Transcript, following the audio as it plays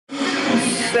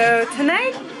So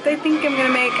tonight I think I'm gonna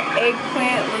make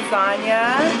eggplant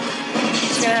lasagna.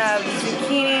 It's gonna have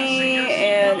zucchini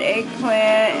and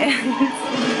eggplant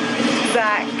and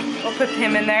Zach. We'll put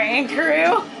him in there and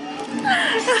Carew.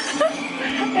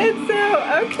 And so,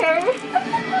 okay.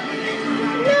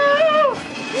 No!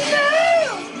 No!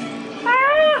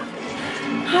 Ah!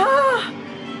 Ah!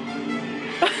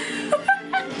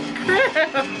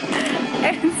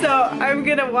 And so I'm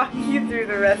gonna walk you through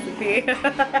the recipe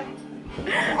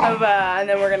of, and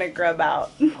then we're gonna grub out.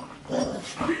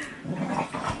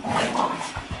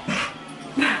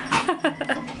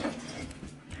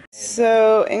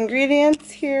 So ingredients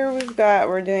here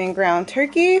we're doing ground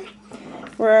turkey.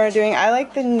 I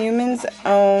like the Newman's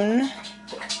Own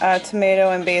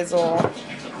tomato and basil,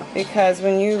 because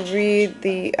when you read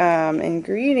the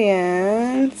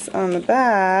ingredients on the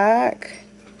back,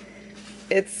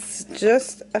 it's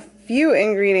just a few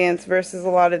ingredients versus a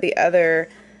lot of the other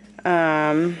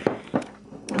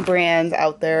brands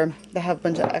out there that have a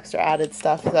bunch of extra added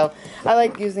stuff. So I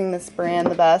like using this brand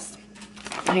the best.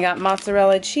 I got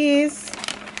mozzarella cheese.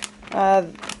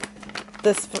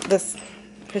 This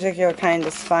particular kind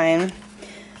is fine.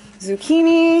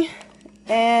 Zucchini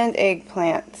and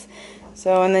eggplant.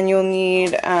 So, and then you'll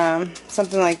need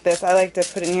something like this. I like to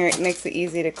put in here. It makes it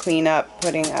easy to clean up,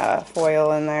 putting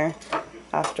foil in there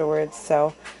afterwards.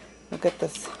 So we'll get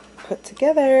this put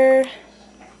together.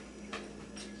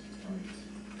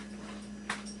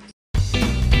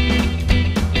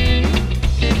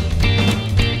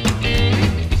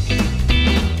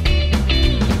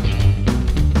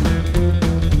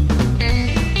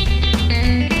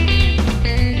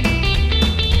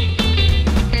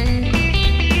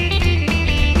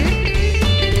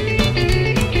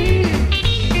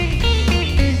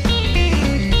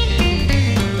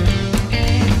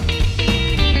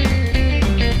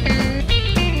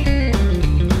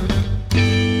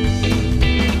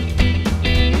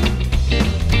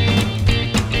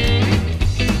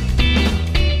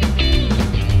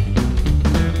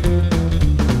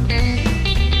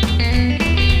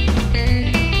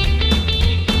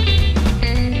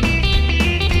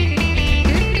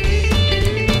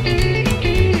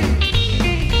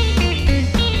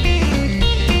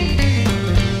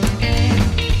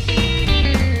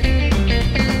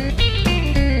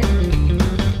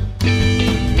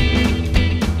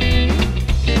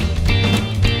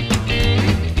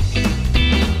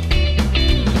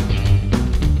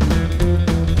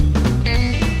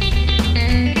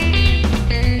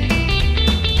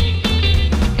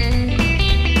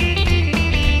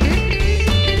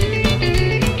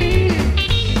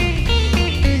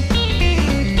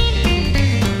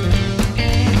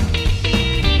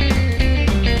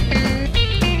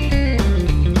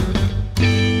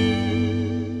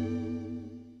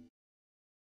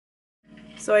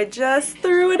 So I just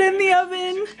threw it in the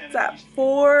oven. It's at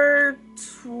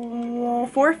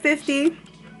 450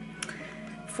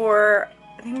 for,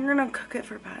 I think we're gonna cook it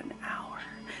for about an hour.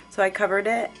 So I covered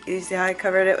it. You see how I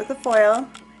covered it with the foil, and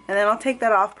then I'll take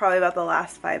that off probably about the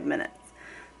last 5 minutes.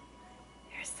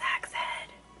 Here's Zach's head,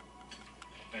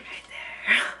 right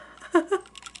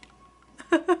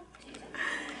there.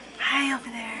 Hi over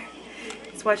there.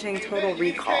 It's watching Total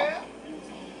Recall.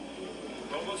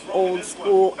 Old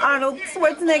school Arnold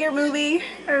Schwarzenegger movie.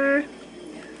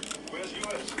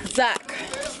 Zach,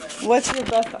 what's your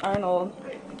best Arnold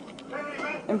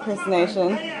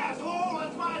impersonation?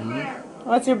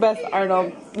 What's your best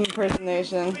Arnold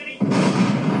impersonation?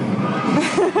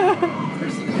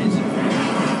 Impersonation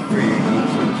for your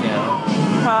YouTube channel.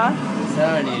 Huh? So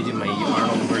I need to do my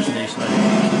Arnold impersonation on your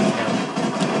YouTube channel.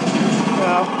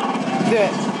 Well, do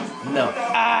it. No.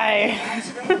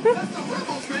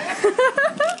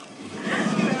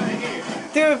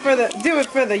 Do it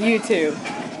for the YouTube.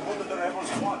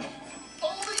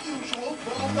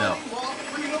 No.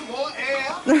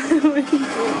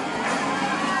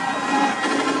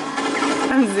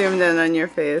 I'm zoomed in on your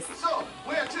face. So,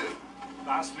 where to?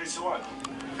 Last place one.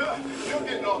 You're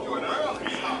getting off to an early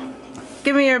start.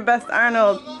 Give me your best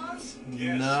Arnold.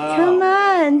 No. Come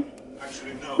on.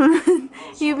 Actually, no.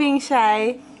 You being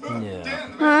shy.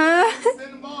 Yeah.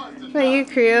 What you,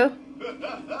 Crew?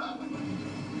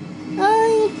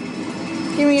 Hi.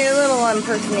 Give me your little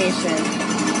impersonation.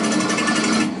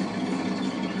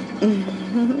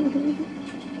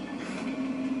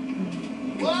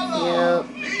 Yep.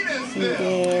 Thank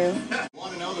you.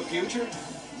 Want to know the future?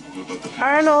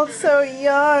 Arnold's so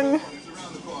young.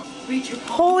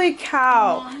 Holy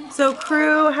cow. So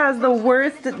Crew has the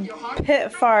worst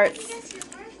pit farts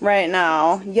right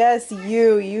now. Yes,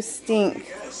 you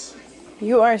stink.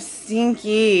 You are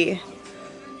stinky.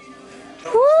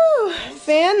 Woo!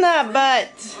 Fan that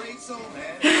butt.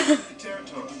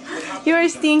 You are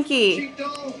stinky.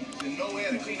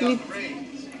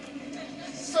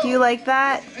 Do you like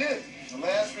that? The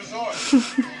last resort.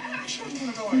 Sure you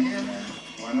want to go in here, man?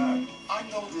 Why not? I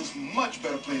know this much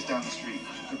better place down the street.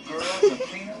 The girls, the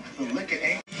cleaner, the liquor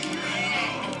ain't.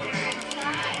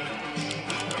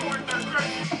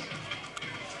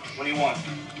 What do you want?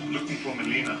 Looking for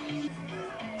Melina.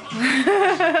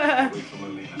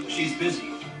 She's busy.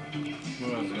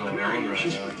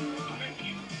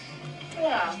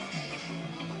 Yeah.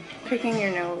 Picking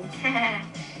your nose. I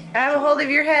have a hold of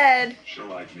your head. She'll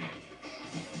like me.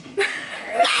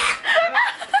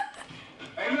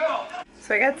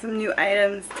 So I got some new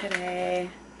items today.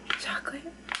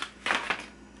 Chocolate.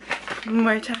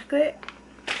 More chocolate.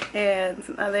 And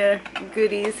some other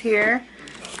goodies here.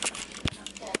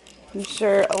 I'm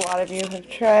sure a lot of you have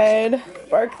tried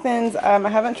Bark Thins. I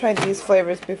haven't tried these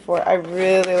flavors before. I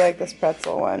really like this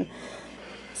pretzel one.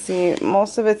 See,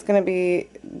 most of it's going to be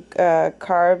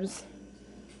carbs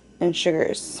and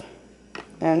sugars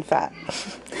and fat.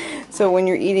 So when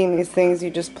you're eating these things, you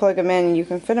just plug them in and you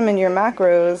can fit them in your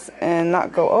macros and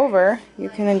not go over. You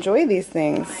can enjoy these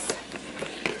things.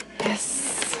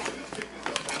 Yes.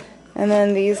 And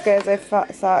then these guys I saw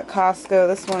at Costco.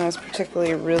 This one is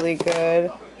particularly really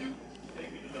good.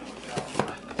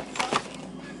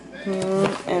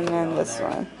 And then this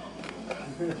one.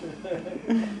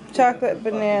 Chocolate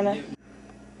banana.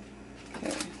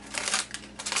 Okay.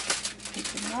 Pick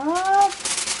them up.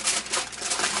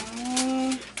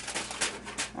 Okay.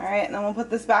 Alright, and then we'll put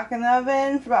this back in the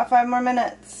oven for about 5 more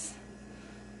minutes.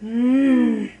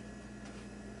 And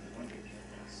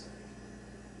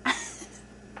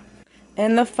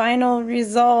the final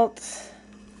result.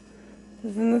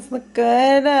 Doesn't this look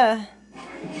good?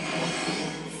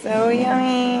 So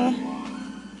yummy.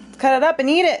 Let's cut it up and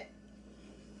eat it.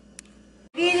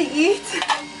 Eat it, eat. It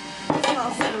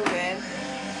smells so good.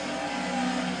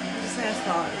 I'm just gonna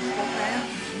smell it.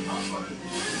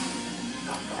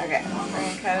 Okay, we're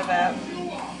gonna cut it up. You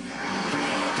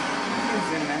can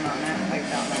zoom in on it like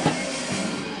that one.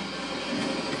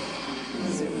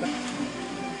 Zoom in.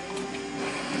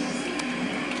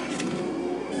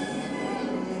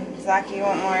 Zach, you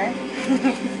want more?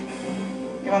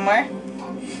 You want more?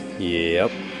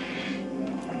 Yep.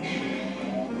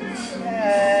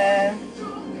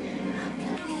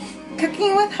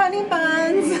 Cooking with honey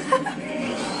buns.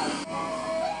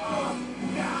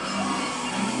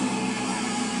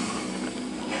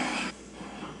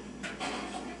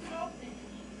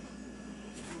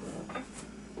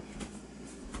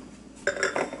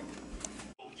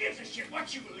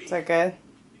 Is that good?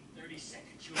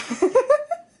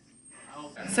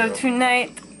 So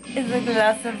tonight is a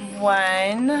glass of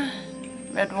wine,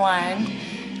 red wine,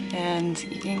 and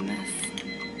eating this.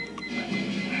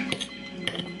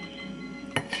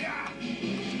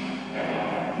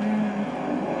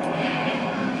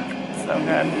 So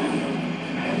good.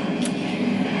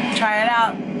 Try it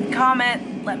out. Comment.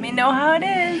 Let me know how it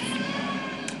is.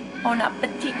 Bon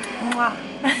appetit. Mwah.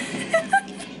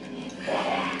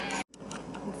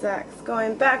 Zach's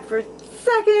going back for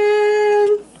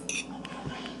seconds.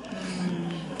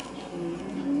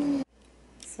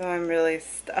 So I'm really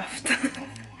stuffed.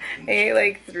 I ate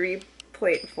like 3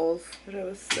 platefuls, but it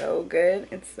was so good.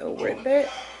 It's so worth it.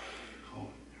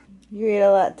 You ate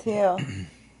a lot too.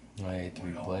 I ate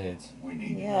 3 plates.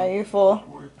 Yeah, you're full.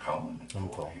 I'm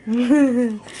full.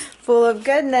 Full of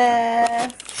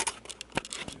goodness.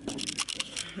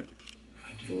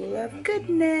 Full of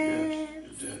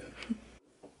goodness.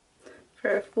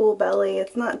 For a full belly,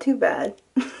 it's not too bad.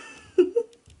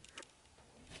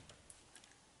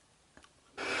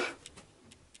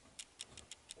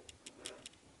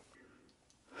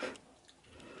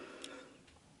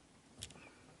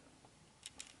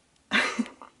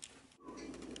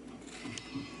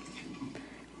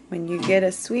 When you get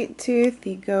a sweet tooth,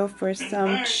 you go for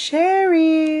some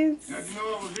cherries.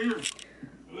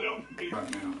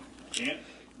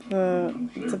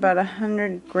 It's about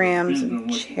 100 grams of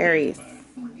cherries.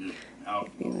 Maybe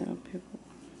little people.